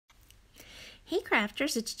Hey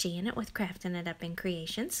crafters, it's Janet with Crafting It Up in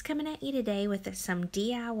Creations, coming at you today with some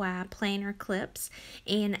DIY planner clips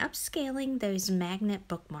and upscaling those magnet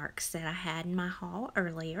bookmarks that I had in my haul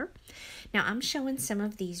earlier. Now I'm showing some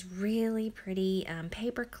of these really pretty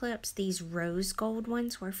paper clips. These rose gold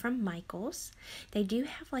ones were from Michaels. They do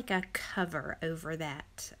have like a cover over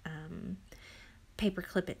that paper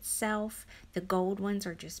clip itself. The gold ones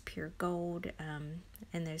are just pure gold,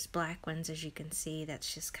 and there's black ones, as you can see,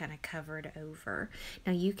 that's just kind of covered over.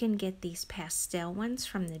 Now you can get these pastel ones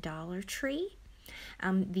from the Dollar Tree.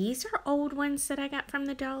 These are old ones that I got from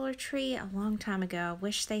the Dollar Tree a long time ago. I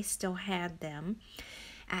wish they still had them.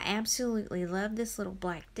 I absolutely love this little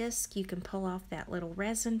black disc. You can pull off that little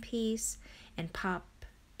resin piece and pop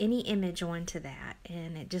any image onto that,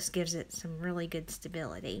 and it just gives it some really good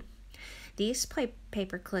stability. These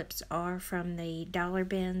paper clips are from the dollar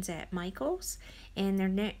bins at Michaels, and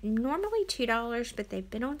they're normally $2, but they've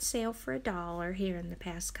been on sale for $1 here in the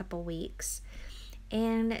past couple weeks.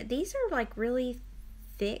 And these are like really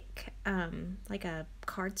thick, like a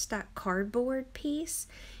cardboard piece.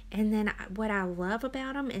 And then what I love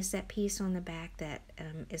about them is that piece on the back that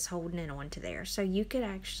is holding it onto there. So you could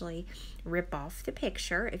actually rip off the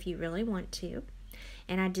picture if you really want to.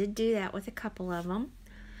 And I did do that with a couple of them.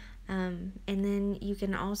 And then you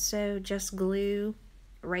can also just glue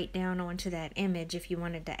right down onto that image if you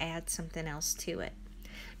wanted to add something else to it.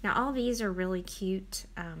 Now all these are really cute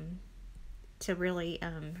to really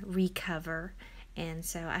recover, and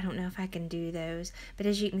so I don't know if I can do those, but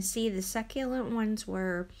as you can see, the succulent ones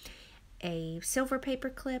were a silver paper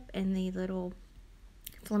clip, and the little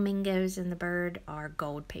flamingos and the bird are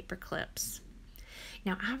gold paper clips.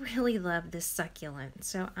 Now I really love this succulent,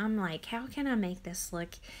 so I'm like, how can I make this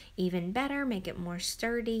look even better, make it more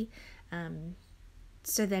sturdy,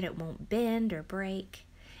 so that it won't bend or break?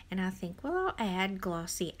 And I think, well, I'll add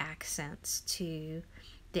glossy accents to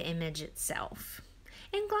the image itself.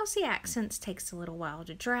 And glossy accents takes a little while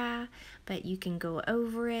to dry, but you can go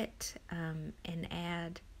over it and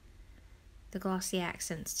add the glossy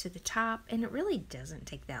accents to the top, and it really doesn't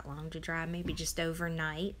take that long to dry, maybe just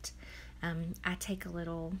overnight. I take a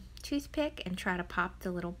little toothpick and try to pop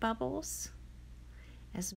the little bubbles.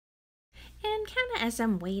 And kind of as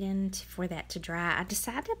I'm waiting for that to dry, I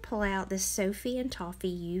decided to pull out this Sophie and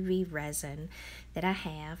Toffee UV resin that I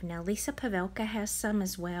have. Now Lisa Pavelka has some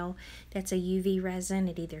as well. That's a UV resin.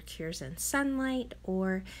 It either cures in sunlight,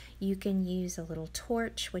 or you can use a little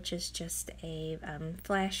torch, which is just a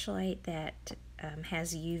flashlight that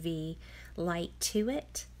has UV light to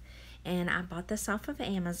it. And I bought this off of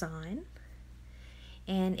Amazon,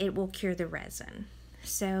 and it will cure the resin.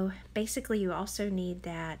 So basically you also need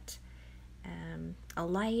that a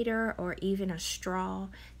lighter or even a straw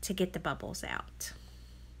to get the bubbles out.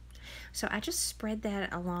 So I just spread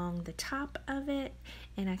that along the top of it,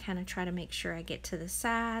 and I kind of try to make sure I get to the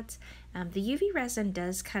sides. The UV resin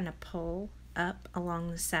does kind of pull up along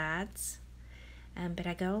the sides, but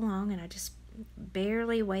I go along and I just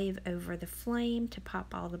barely wave over the flame to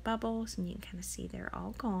pop all the bubbles, and you can kind of see they're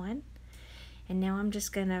all gone. And now I'm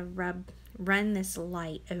just gonna run this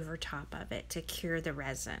light over top of it to cure the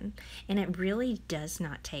resin. And it really does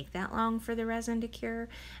not take that long for the resin to cure,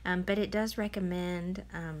 but it does recommend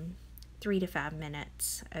 3 to 5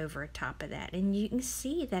 minutes over top of that. And you can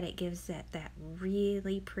see that it gives that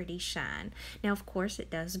really pretty shine. Now of course it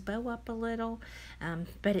does bow up a little,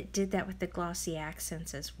 but it did that with the glossy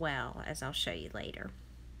accents as well, as I'll show you later.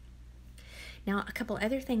 Now a couple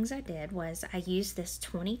other things I did was I used this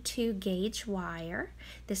 22 gauge wire.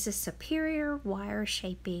 This is Superior Wire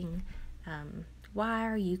Shaping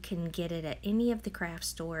wire. You can get it at any of the craft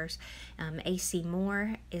stores. AC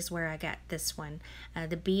Moore is where I got this one.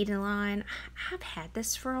 The bead line, I've had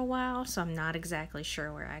this for a while, so I'm not exactly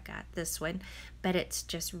sure where I got this one, but it's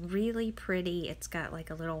just really pretty. It's got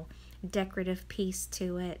like a little decorative piece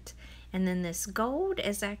to it. And then this gold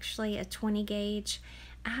is actually a 20 gauge.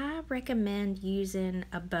 I recommend using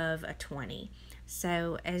above a 20.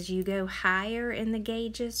 So as you go higher in the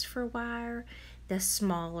gauges for wire, the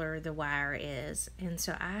smaller the wire is. And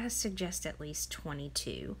so I suggest at least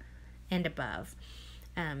 22 and above.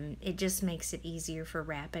 It just makes it easier for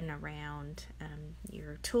wrapping around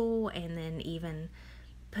your tool, and then even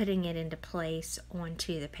putting it into place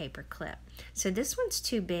onto the paper clip. So this one's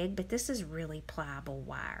too big, but this is really pliable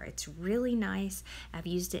wire. It's really nice. I've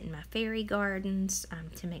used it in my fairy gardens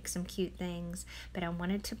to make some cute things, but I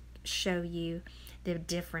wanted to show you the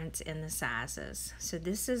difference in the sizes. So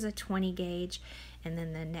this is a 20 gauge, and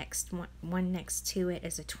then the next one next to it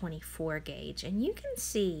is a 24 gauge, and you can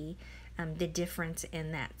see the difference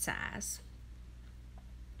in that size.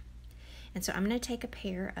 And so I'm going to take a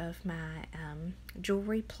pair of my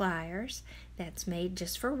jewelry pliers that's made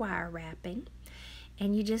just for wire wrapping,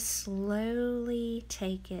 and you just slowly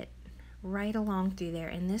take it right along through there.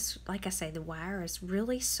 And this, like I say, the wire is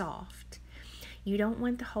really soft. You don't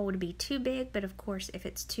want the hole to be too big, but of course if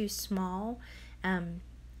it's too small,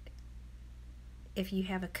 if you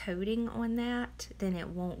have a coating on that, then it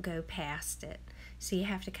won't go past it. So you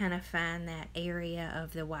have to kind of find that area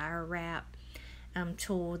of the wire wrap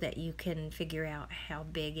tool that you can figure out how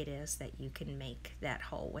big it is that you can make that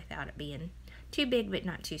hole without it being too big but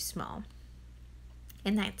not too small.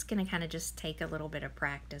 And that's going to kind of just take a little bit of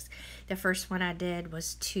practice. The first one I did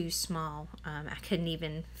was too small. I couldn't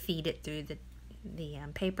even feed it through the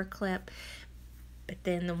paper clip. But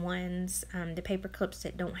then the ones, the paper clips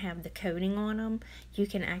that don't have the coating on them, you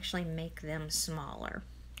can actually make them smaller.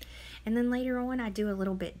 And then later on I do a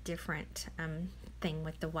little bit different thing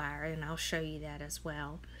with the wire, and I'll show you that as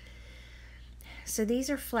well. So these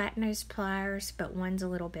are flat nose pliers, but one's a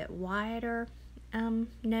little bit wider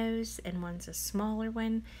nose and one's a smaller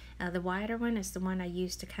one. The wider one is the one I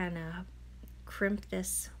use to kind of crimp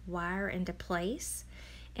this wire into place,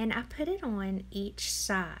 and I put it on each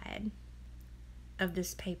side of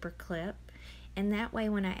this paper clip, and that way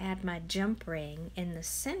when I add my jump ring in the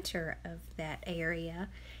center of that area,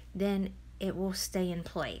 then it will stay in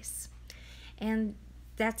place. And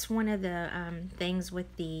that's one of the things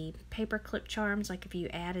with the paper clip charms, like if you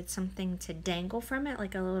added something to dangle from it,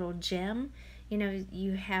 like a little gem, you know,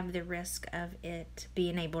 you have the risk of it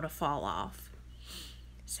being able to fall off.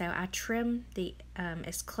 So I trim the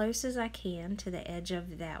as close as I can to the edge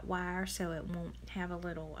of that wire so it won't have a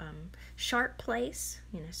little sharp place.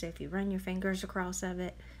 You know, so if you run your fingers across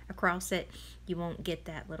it, you won't get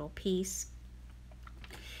that little piece.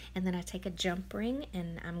 And then I take a jump ring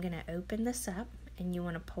and I'm going to open this up, and you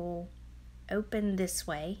want to pull open this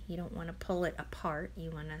way. You don't want to pull it apart.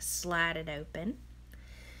 You want to slide it open.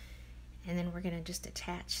 And then we're going to just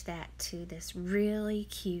attach that to this really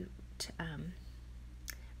cute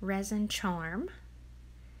resin charm,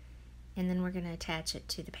 and then we're going to attach it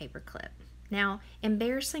to the paper clip. Now,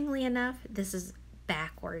 embarrassingly enough, this is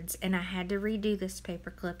backwards, and I had to redo this paper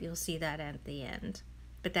clip. You'll see that at the end,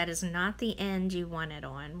 but that is not the end you want it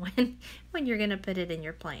on when you're going to put it in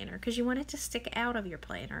your planner, because you want it to stick out of your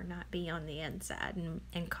planner, not be on the inside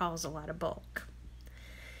and cause a lot of bulk.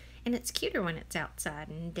 And it's cuter when it's outside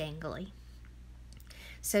and dangly.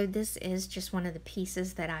 So this is just one of the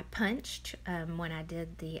pieces that I punched when I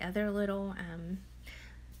did the other little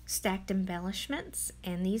stacked embellishments.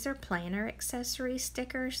 And these are planner accessory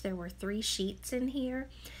stickers. There were 3 sheets in here.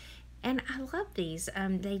 And I love these.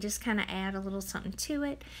 They just kind of add a little something to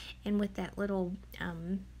it. And with that little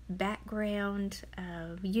background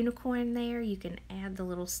unicorn there, you can add the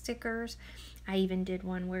little stickers. I even did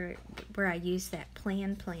one where I used that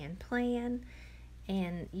plan.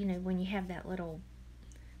 And, you know, when you have that little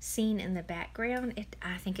scene in the background,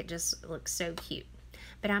 I think it just looks so cute.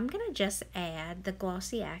 But I'm gonna just add the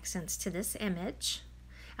glossy accents to this image.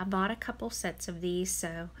 I bought a couple sets of these,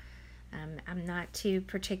 so I'm not too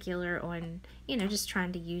particular on, you know, just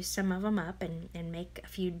trying to use some of them up and make a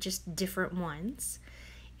few just different ones.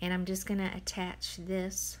 And I'm just gonna attach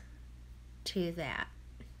this to that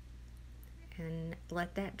and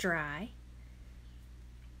let that dry.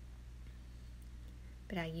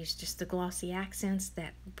 But I use just the glossy accents.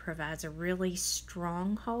 That provides a really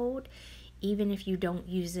strong hold, even if you don't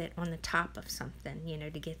use it on the top of something, you know,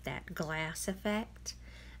 to get that glass effect.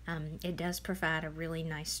 It does provide a really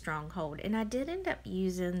nice strong hold. And I did end up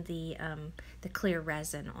using the clear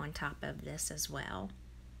resin on top of this as well.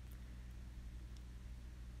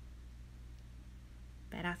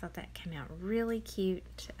 But I thought that came out really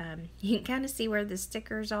cute. You can kind of see where the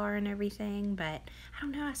stickers are and everything, but I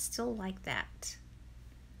don't know, I still like that.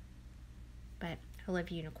 But I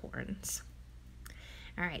love unicorns.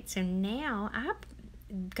 Alright, so now I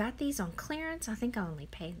got these on clearance. I think I only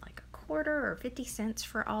paid like a quarter or 50 cents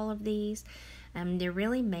for all of these. They're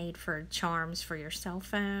really made for charms for your cell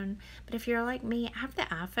phone. But if you're like me, I have the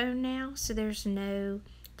iPhone now, so there's no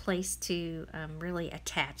place to really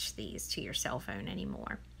attach these to your cell phone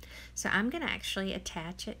anymore. So I'm going to actually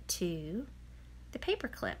attach it to the paper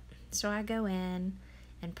clip. So I go in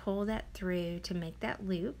and pull that through to make that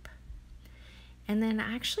loop. And then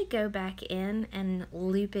I actually go back in and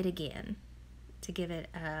loop it again to give it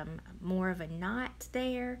more of a knot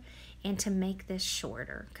there and to make this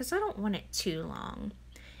shorter, because I don't want it too long.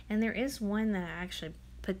 And there is one that I actually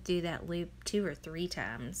put through that loop 2 or 3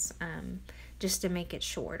 times just to make it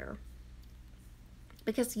shorter,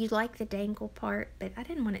 because you like the dangle part, but I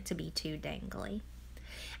didn't want it to be too dangly.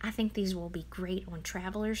 I think these will be great on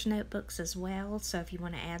traveler's notebooks as well. So if you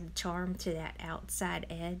want to add the charm to that outside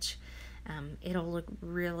edge, it'll look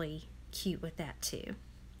really cute with that too.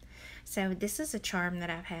 So this is a charm that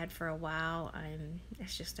I've had for a while.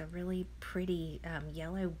 It's just a really pretty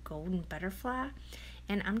yellow golden butterfly.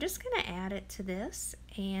 And I'm just going to add it to this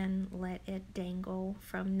and let it dangle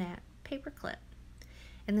from that paper clip.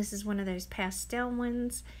 And this is one of those pastel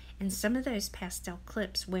ones. And some of those pastel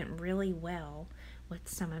clips went really well with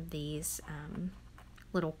some of these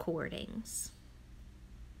little cordings.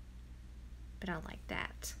 But I like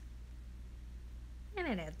that. And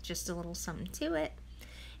it adds just a little something to it.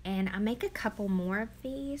 And I make a couple more of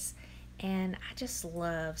these, and I just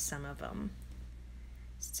love some of them.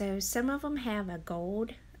 So some of them have a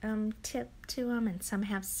gold tip to them, and some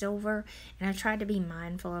have silver, and I tried to be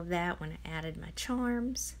mindful of that when I added my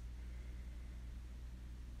charms.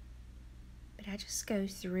 But I just go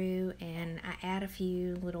through and I add a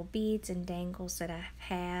few little beads and dangles that I've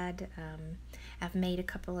had. I've made a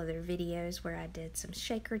couple other videos where I did some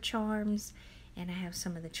shaker charms, and I have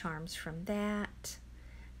some of the charms from that.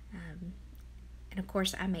 And of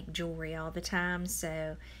course I make jewelry all the time,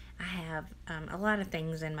 so I have a lot of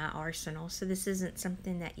things in my arsenal, so this isn't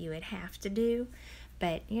something that you would have to do.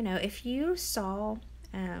 But you know, if you saw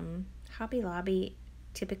Hobby Lobby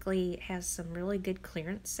typically has some really good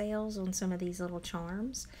clearance sales on some of these little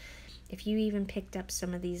charms. If you even picked up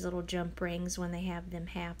some of these little jump rings when they have them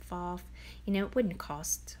half off, you know, it wouldn't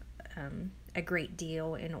cost a great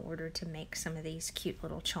deal in order to make some of these cute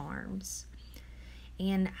little charms.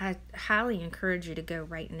 And I highly encourage you to go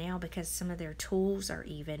right now because some of their tools are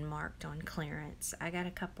even marked on clearance. I got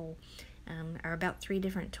a couple, or about 3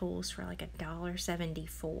 different tools for like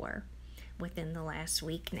 $1.74 within the last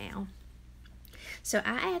week now. So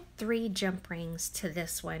I add 3 jump rings to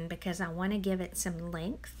this one because I want to give it some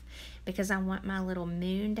length, because I want my little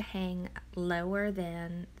moon to hang lower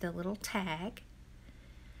than the little tag,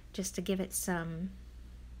 just to give it some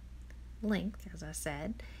length, as I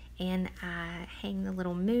said. And I hang the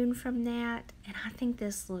little moon from that, and I think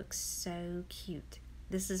this looks so cute.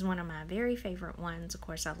 This is one of my very favorite ones. Of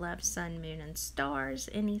course, I love sun, moon, and stars,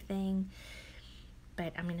 anything.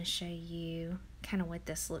 But I'm going to show you kind of what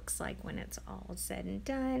this looks like when it's all said and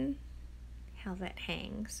done, how that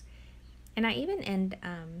hangs. And I even end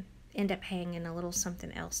up hanging a little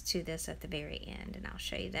something else to this at the very end, and I'll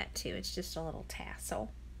show you that too. It's just a little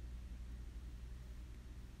tassel.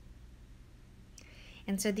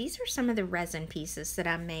 And so these are some of the resin pieces that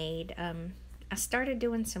I made. I started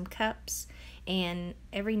doing some cups, and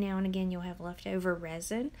every now and again you'll have leftover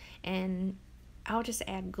resin, and I'll just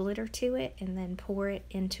add glitter to it and then pour it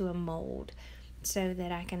into a mold so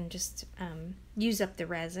that I can just use up the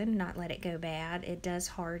resin, not let it go bad. It does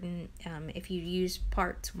harden. If you use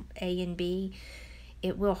parts A and B,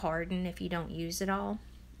 it will harden if you don't use it all.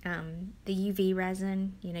 The UV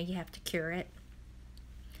resin, you know, you have to cure it.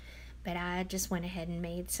 But I just went ahead and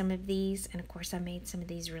made some of these, and of course I made some of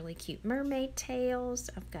these really cute mermaid tails.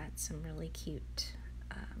 I've got some really cute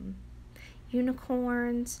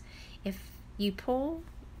unicorns. If you pull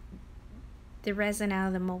the resin out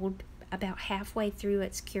of the mold about halfway through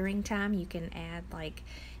its curing time, you can add like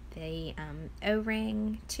the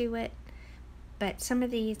O-ring to it. But some of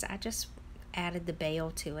these I just added the bail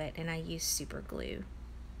to it, and I used super glue.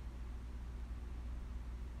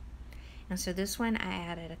 And so this one I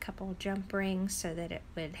added a couple jump rings so that it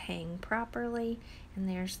would hang properly. And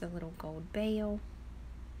there's the little gold bail.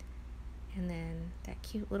 And then that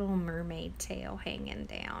cute little mermaid tail hanging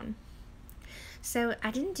down. So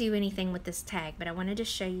I didn't do anything with this tag, but I wanted to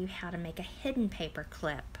show you how to make a hidden paper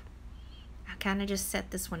clip. I kind of just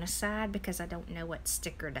set this one aside because I don't know what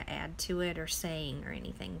sticker to add to it or saying or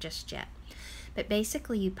anything just yet. But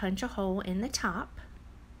basically you punch a hole in the top,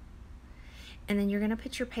 and then you're going to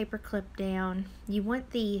put your paper clip down. You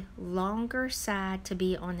want the longer side to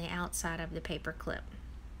be on the outside of the paper clip.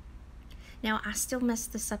 Now I still mess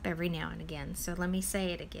this up every now and again, so let me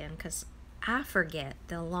say it again because I forget.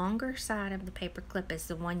 The longer side of the paper clip is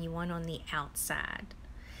the one you want on the outside.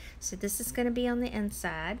 So this is going to be on the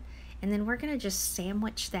inside, and then we're going to just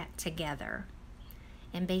sandwich that together.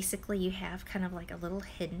 And basically you have kind of like a little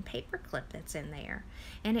hidden paper clip that's in there.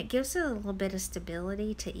 And it gives it a little bit of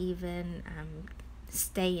stability to even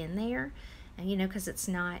stay in there, you know, because it's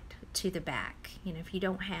not to the back. You know, if you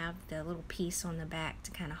don't have the little piece on the back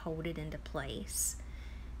to kind of hold it into place,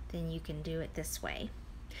 then you can do it this way.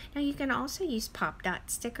 Now you can also use pop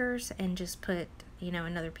dot stickers and just put, you know,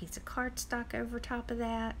 another piece of cardstock over top of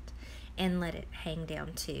that and let it hang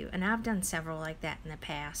down too. And I've done several like that in the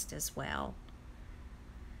past as well.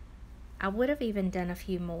 I would have even done a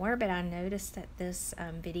few more, but I noticed that this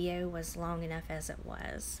video was long enough as it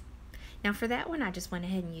was. Now for that one, I just went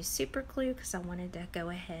ahead and used super glue because I wanted to go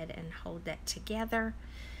ahead and hold that together.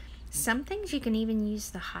 Some things you can even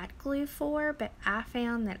use the hot glue for, but I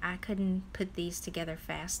found that I couldn't put these together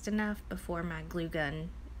fast enough before my glue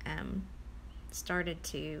gun started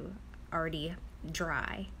to already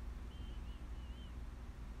dry.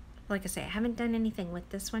 Like I say, I haven't done anything with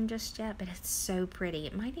this one just yet, but it's so pretty.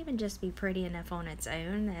 It might even just be pretty enough on its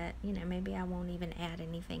own that, you know, maybe I won't even add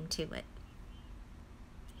anything to it.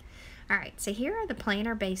 Alright, so here are the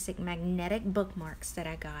Planner Basic magnetic bookmarks that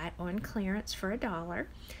I got on clearance for $1.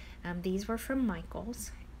 These were from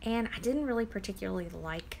Michael's, and I didn't really particularly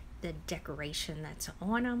like the decoration that's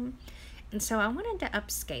on them, and so I wanted to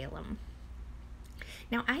upscale them.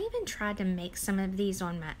 Now I even tried to make some of these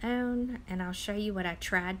on my own, and I'll show you what I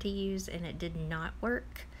tried to use, and it did not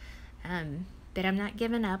work. But I'm not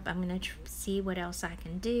giving up. I'm going to see what else I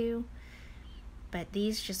can do. But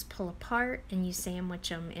these just pull apart and you sandwich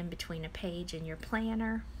them in between a page in your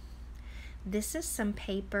planner. This is some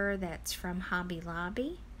paper that's from Hobby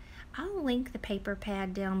Lobby. I'll link the paper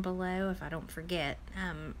pad down below if I don't forget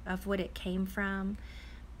of what it came from,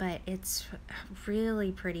 but it's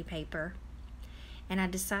really pretty paper. And I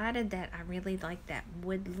decided that I really like that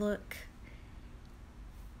wood look.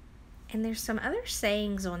 And there's some other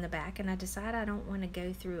sayings on the back, and I decided I don't want to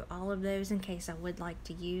go through all of those in case I would like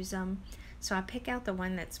to use them. So I pick out the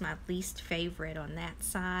one that's my least favorite on that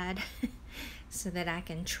side so that I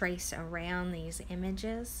can trace around these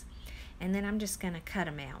images. And then I'm just going to cut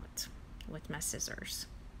them out with my scissors.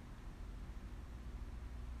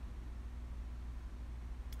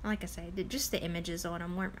 Like I said, just the images on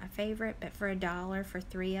them weren't my favorite, but for $1 for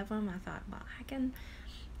 3 of them, I thought, well, I can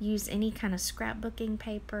use any kind of scrapbooking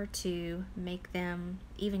paper to make them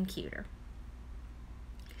even cuter.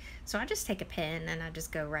 So I just take a pen and I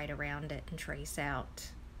just go right around it and trace out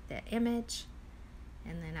the image,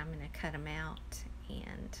 and then I'm going to cut them out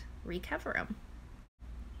and recover them.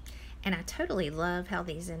 And I totally love how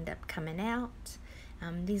these end up coming out.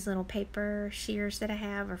 These little paper shears that I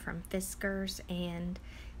have are from Fiskars, and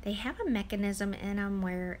they have a mechanism in them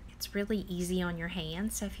where it's really easy on your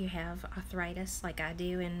hands. So if you have arthritis like I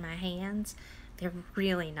do in my hands, they're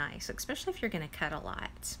really nice, especially if you're going to cut a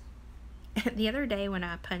lot. The other day when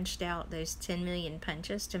I punched out those 10 million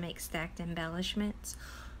punches to make stacked embellishments,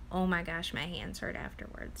 oh my gosh, my hands hurt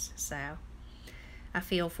afterwards. So I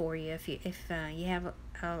feel for you if you have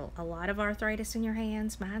a lot of arthritis in your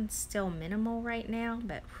hands. Mine's still minimal right now,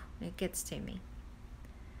 but it gets to me.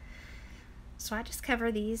 So I just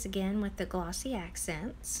cover these again with the glossy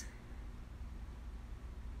accents.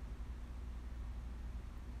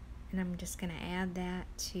 And I'm just going to add that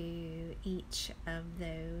to each of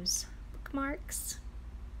those bookmarks.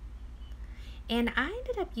 And I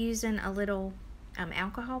ended up using a little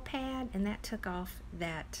alcohol pad, and that took off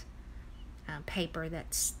that paper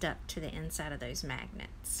that stuck to the inside of those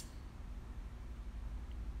magnets.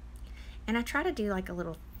 And I try to do like a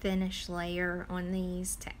little thinnish layer on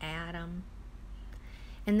these to add them.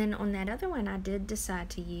 And then on that other one, I did decide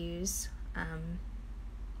to use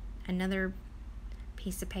another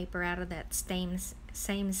piece of paper out of that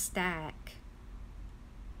same stack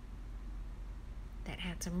that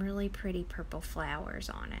had some really pretty purple flowers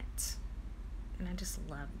on it. And I just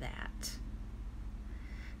love that.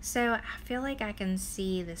 So I feel like I can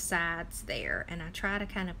see the sides there, and I try to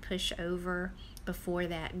kind of push over before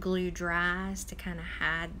that glue dries to kind of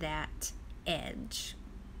hide that edge.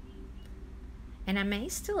 And I may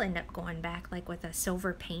still end up going back like with a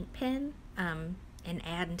silver paint pen and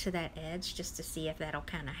adding to that edge just to see if that'll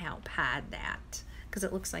kind of help hide that, because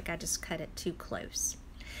it looks like I just cut it too close.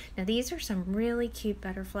 Now these are some really cute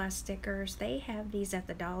butterfly stickers. They have these at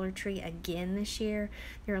the Dollar Tree again this year.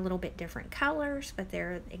 They're a little bit different colors, but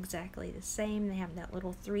they're exactly the same. They have that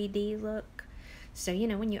little 3D look. So, you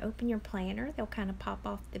know, when you open your planner, they'll kind of pop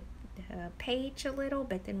off the page a little,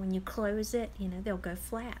 but then when you close it, you know, they'll go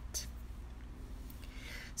flat.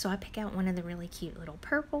 So I pick out one of the really cute little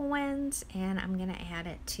purple ones, and I'm going to add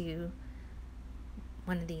it to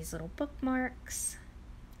one of these little bookmarks.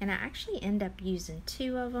 And I actually end up using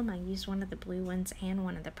 2 of them. I used one of the blue ones and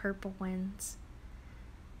one of the purple ones.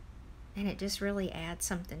 And it just really adds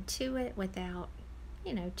something to it without,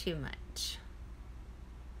 you know, too much.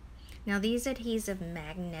 Now these adhesive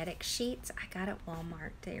magnetic sheets I got at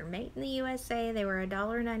Walmart. They are made in the USA. They were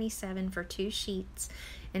 $1.97 for 2 sheets.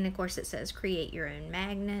 And of course it says create your own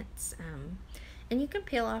magnets. And you can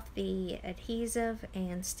peel off the adhesive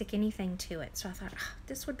and stick anything to it. So I thought, oh,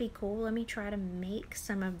 this would be cool. Let me try to make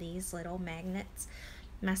some of these little magnets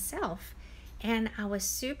myself. And I was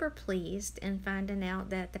super pleased in finding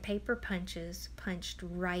out that the paper punches punched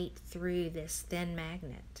right through this thin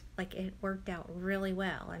magnet. Like, it worked out really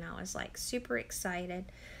well, and I was like super excited.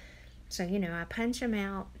 So, you know, I punch them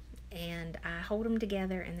out and I hold them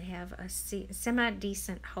together, and they have a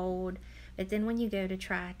semi-decent hold. But then when you go to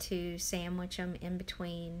try to sandwich them in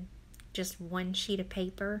between just one sheet of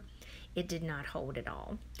paper, it did not hold at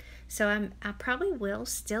all. So I probably will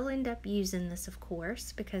still end up using this, of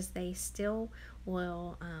course, because they still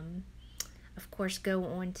will, of course, go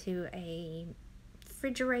onto a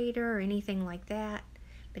refrigerator or anything like that.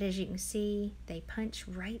 But as you can see, they punch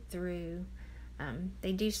right through.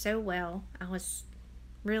 They do so well. I was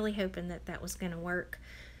really hoping that that was going to work.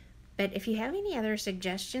 But if you have any other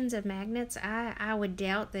suggestions of magnets, I would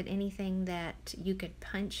doubt that anything that you could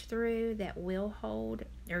punch through that will hold,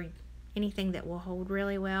 or anything that will hold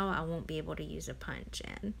really well, I won't be able to use a punch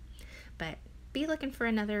in. But be looking for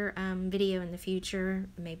another video in the future,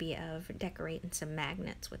 maybe of decorating some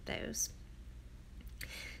magnets with those.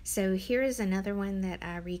 So here is another one that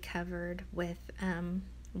I recovered with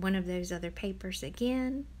one of those other papers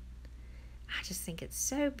again. I just think it's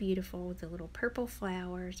so beautiful. The little purple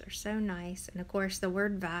flowers are so nice. And of course the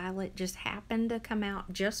word violet just happened to come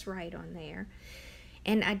out just right on there.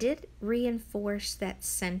 And I did reinforce that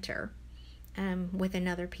center with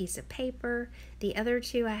another piece of paper. The other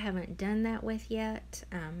two I haven't done that with yet,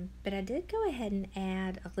 but I did go ahead and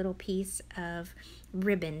add a little piece of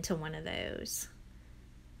ribbon to one of those.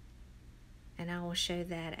 And I will show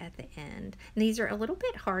that at the end. And these are a little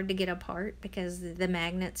bit hard to get apart because the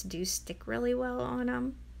magnets do stick really well on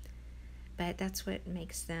them. But that's what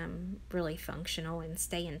makes them really functional and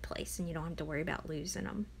stay in place, and you don't have to worry about losing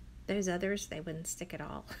them. Those others, they wouldn't stick at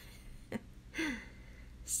all.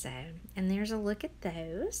 So, and there's a look at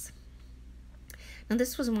those. Now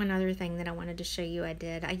this was one other thing that I wanted to show you I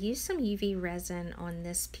did. I used some UV resin on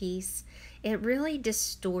this piece. It really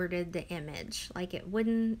distorted the image. Like, it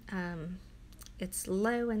wouldn't, it's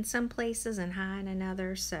low in some places and high in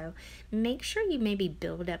others. So make sure you maybe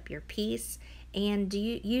build up your piece, and do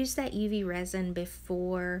you use that UV resin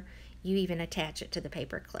before you even attach it to the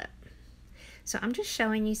paper clip. So I'm just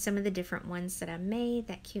showing you some of the different ones that I made.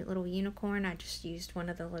 That cute little unicorn, I just used one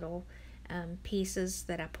of the little pieces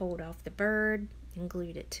that I pulled off the bird and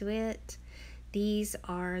glued it to it.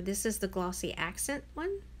 This is the glossy accent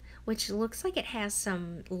one, which looks like it has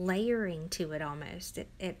some layering to it almost.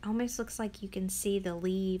 It almost looks like you can see the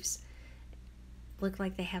leaves look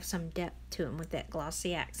like they have some depth to them with that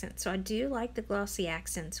glossy accent. So I do like the glossy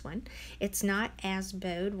accents one. It's not as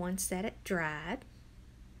bowed once that it dried.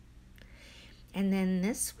 And then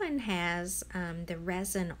this one has the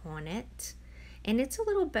resin on it, and it's a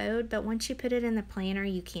little bowed, but once you put it in the planner,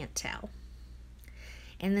 you can't tell.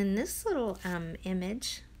 And then this little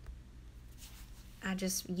image, I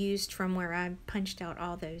just used from where I punched out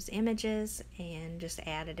all those images and just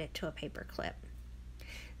added it to a paper clip.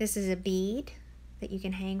 This is a bead that you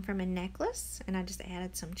can hang from a necklace, and I just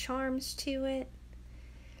added some charms to it.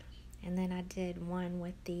 And then I did one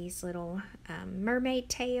with these little mermaid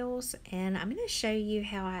tails, and I'm going to show you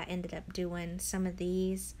how I ended up doing some of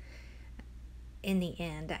these in the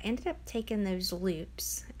end. I ended up taking those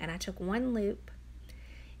loops, and I took one loop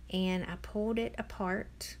and I pulled it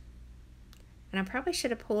apart. And I probably should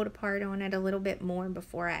have pulled apart on it a little bit more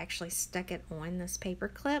before I actually stuck it on this paper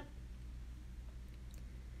clip.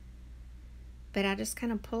 But I just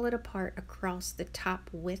kind of pull it apart across the top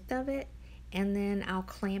width of it, and then I'll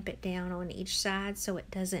clamp it down on each side so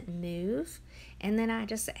it doesn't move. And then I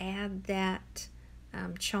just add that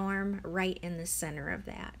charm right in the center of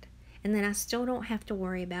that. And then I still don't have to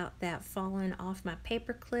worry about that falling off my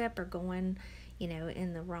paper clip or going, you know,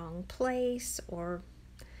 in the wrong place, or,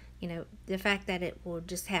 you know, the fact that it will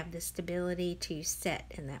just have the stability to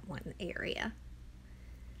set in that one area.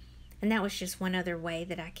 And that was just one other way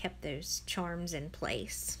that I kept those charms in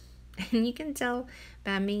place. And you can tell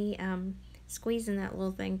by me squeezing that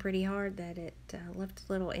little thing pretty hard that it left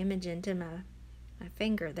a little image into my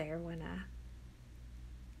finger there when I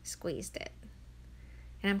squeezed it.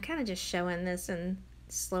 And I'm kind of just showing this in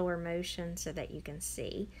slower motion so that you can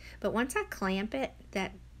see. But once I clamp it,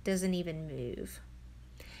 that doesn't even move.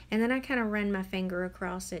 And then I kind of run my finger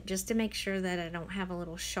across it just to make sure that I don't have a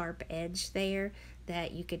little sharp edge there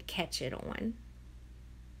that you could catch it on.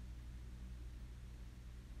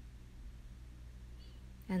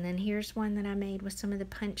 And then here's one that I made with some of the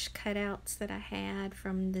punch cutouts that I had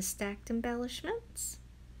from the stacked embellishments.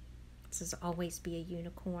 This is Always Be a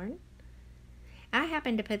Unicorn. I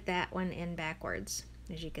happened to put that one in backwards,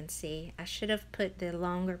 as you can see. I should have put the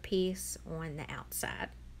longer piece on the outside.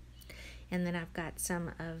 And then I've got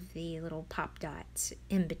some of the little pop dots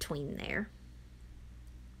in between there.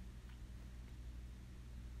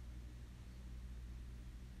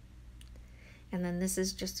 And then this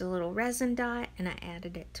is just a little resin dot, and I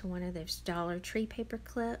added it to one of those Dollar Tree paper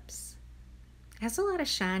clips. It has a lot of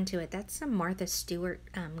shine to it. That's some Martha Stewart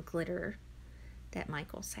glitter that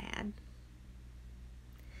Michael's had.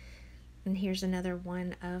 And here's another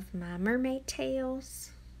one of my mermaid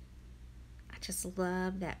tails. I just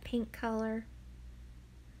love that pink color.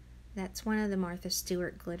 That's one of the Martha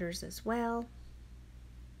Stewart glitters as well.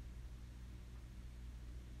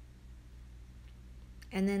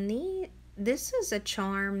 And then this is a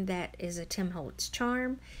charm that is a Tim Holtz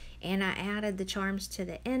charm, and I added the charms to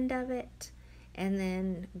the end of it and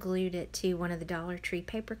then glued it to one of the Dollar Tree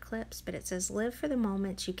paper clips, but it says live for the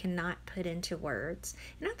moments you cannot put into words.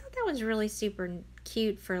 And I thought that was really super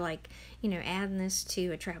cute for, like, you know, adding this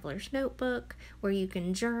to a traveler's notebook where you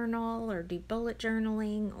can journal or do bullet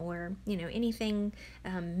journaling or, you know, anything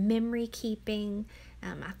memory keeping.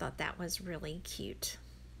 I thought that was really cute.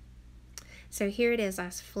 So here it is. I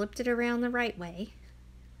flipped it around the right way.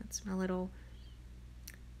 That's my little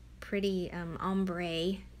pretty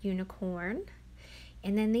ombre unicorn.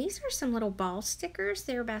 And then these are some little ball stickers.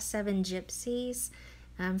 They're by 7 Gypsies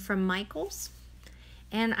from Michael's.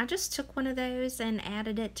 And I just took one of those and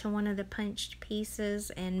added it to one of the punched pieces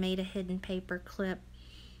and made a hidden paper clip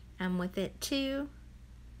with it too.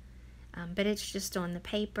 But it's just on the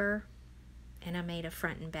paper, and I made a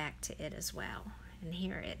front and back to it as well. And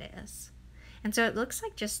here it is. And so it looks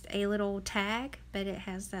like just a little tag, but it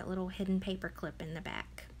has that little hidden paper clip in the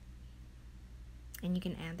back. And you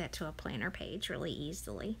can add that to a planner page really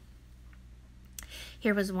easily.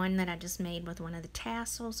 Here was one that I just made with one of the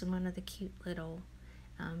tassels and one of the cute little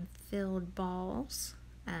filled balls.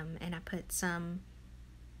 And I put some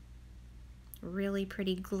really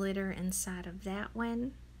pretty glitter inside of that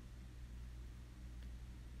one.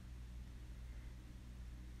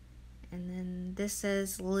 And then this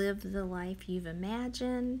says live the life you've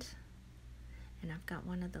imagined. And I've got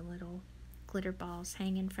one of the little glitter balls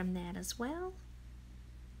hanging from that as well.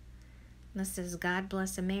 This is God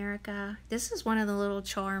Bless America. This is one of the little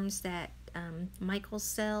charms that Michael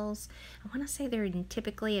sells. I want to say they're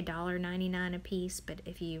typically $1.99 a piece, but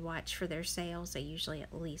if you watch for their sales, they usually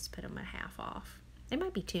at least put them at half off. They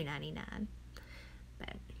might be $2.99.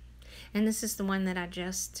 And this is the one that I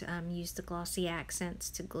just used the glossy accents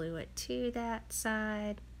to glue it to that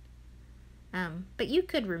side. But you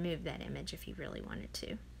could remove that image if you really wanted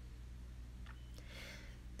to.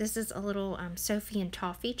 This is a little Sophie and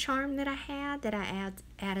Toffee charm that I had that I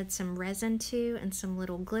added some resin to and some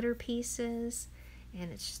little glitter pieces.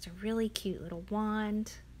 And it's just a really cute little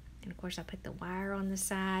wand. And of course I put the wire on the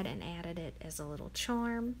side and added it as a little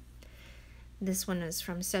charm. This one is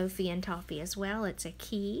from Sophie and Toffee as well. It's a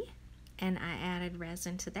key. And I added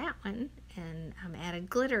resin to that one and added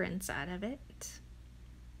glitter inside of it.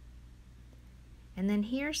 And then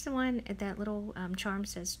here's the one, that little charm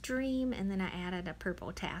says dream, and then I added a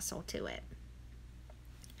purple tassel to it.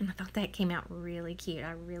 And I thought that came out really cute.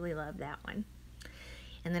 I really love that one.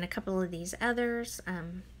 And then a couple of these others,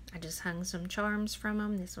 I just hung some charms from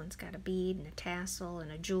them. This one's got a bead and a tassel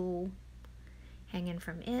and a jewel hanging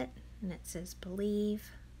from it, and it says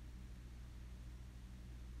believe.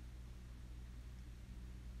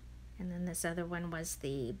 And then this other one was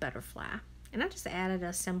the butterfly. And I just added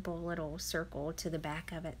a simple little circle to the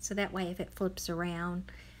back of it, so that way if it flips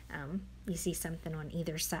around, you see something on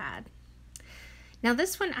either side. Now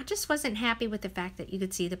this one, I just wasn't happy with the fact that you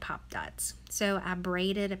could see the pop dots. So I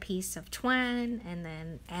braided a piece of twine and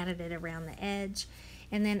then added it around the edge.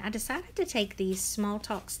 And then I decided to take these small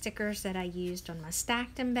talk stickers that I used on my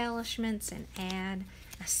stacked embellishments and add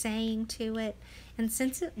a saying to it. And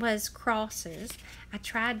since it was crosses, I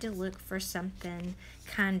tried to look for something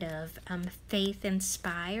kind of faith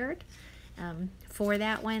inspired for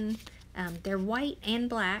that one. They're white and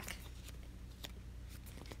black,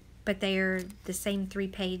 but they're the same 3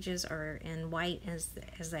 pages are in white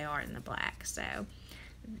as they are in the black. So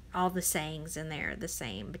all the sayings in there are the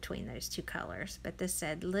same between those 2 colors. But this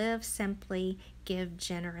said, live simply, give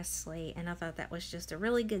generously. And I thought that was just a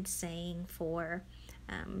really good saying for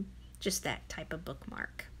just that type of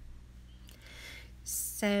bookmark.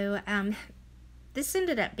 So this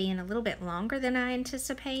ended up being a little bit longer than I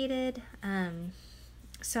anticipated.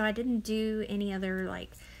 So I didn't do any other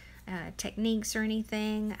like techniques or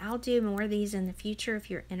anything. I'll do more of these in the future if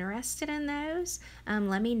you're interested in those.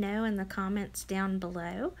 Let me know in the comments down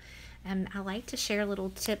below. I like to share little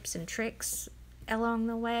tips and tricks along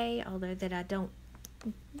the way, although that I don't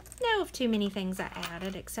know of too many things I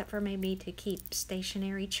added, except for maybe to keep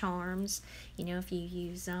stationary charms, you know, if you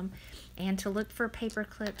use them, and to look for paper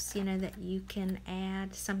clips, you know, that you can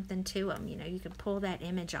add something to them. You know, you can pull that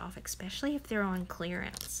image off, especially if they're on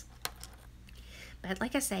clearance. But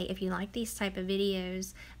like I say, if you like these type of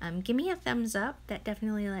videos, give me a thumbs up. That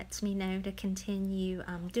definitely lets me know to continue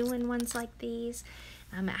doing ones like these.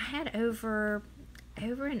 I had over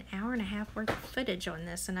an hour and a half worth of footage on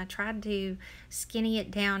this, and I tried to skinny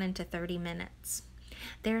it down into 30 minutes.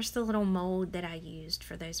 There's the little mold that I used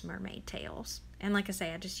for those mermaid tails. And like I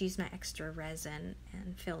say, I just used my extra resin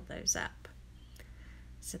and filled those up.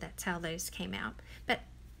 So that's how those came out. But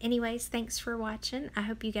anyways, thanks for watching. I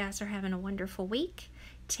hope you guys are having a wonderful week.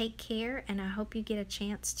 Take care, and I hope you get a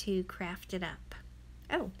chance to craft it up.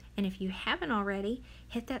 Oh, and if you haven't already,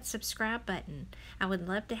 hit that subscribe button. I would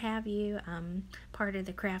love to have you part of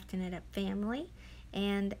the Crafting It Up family.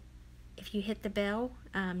 And if you hit the bell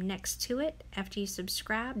next to it after you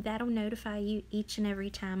subscribe, that'll notify you each and every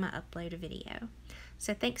time I upload a video.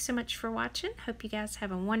 So thanks so much for watching. Hope you guys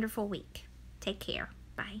have a wonderful week. Take care.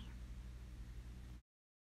 Bye.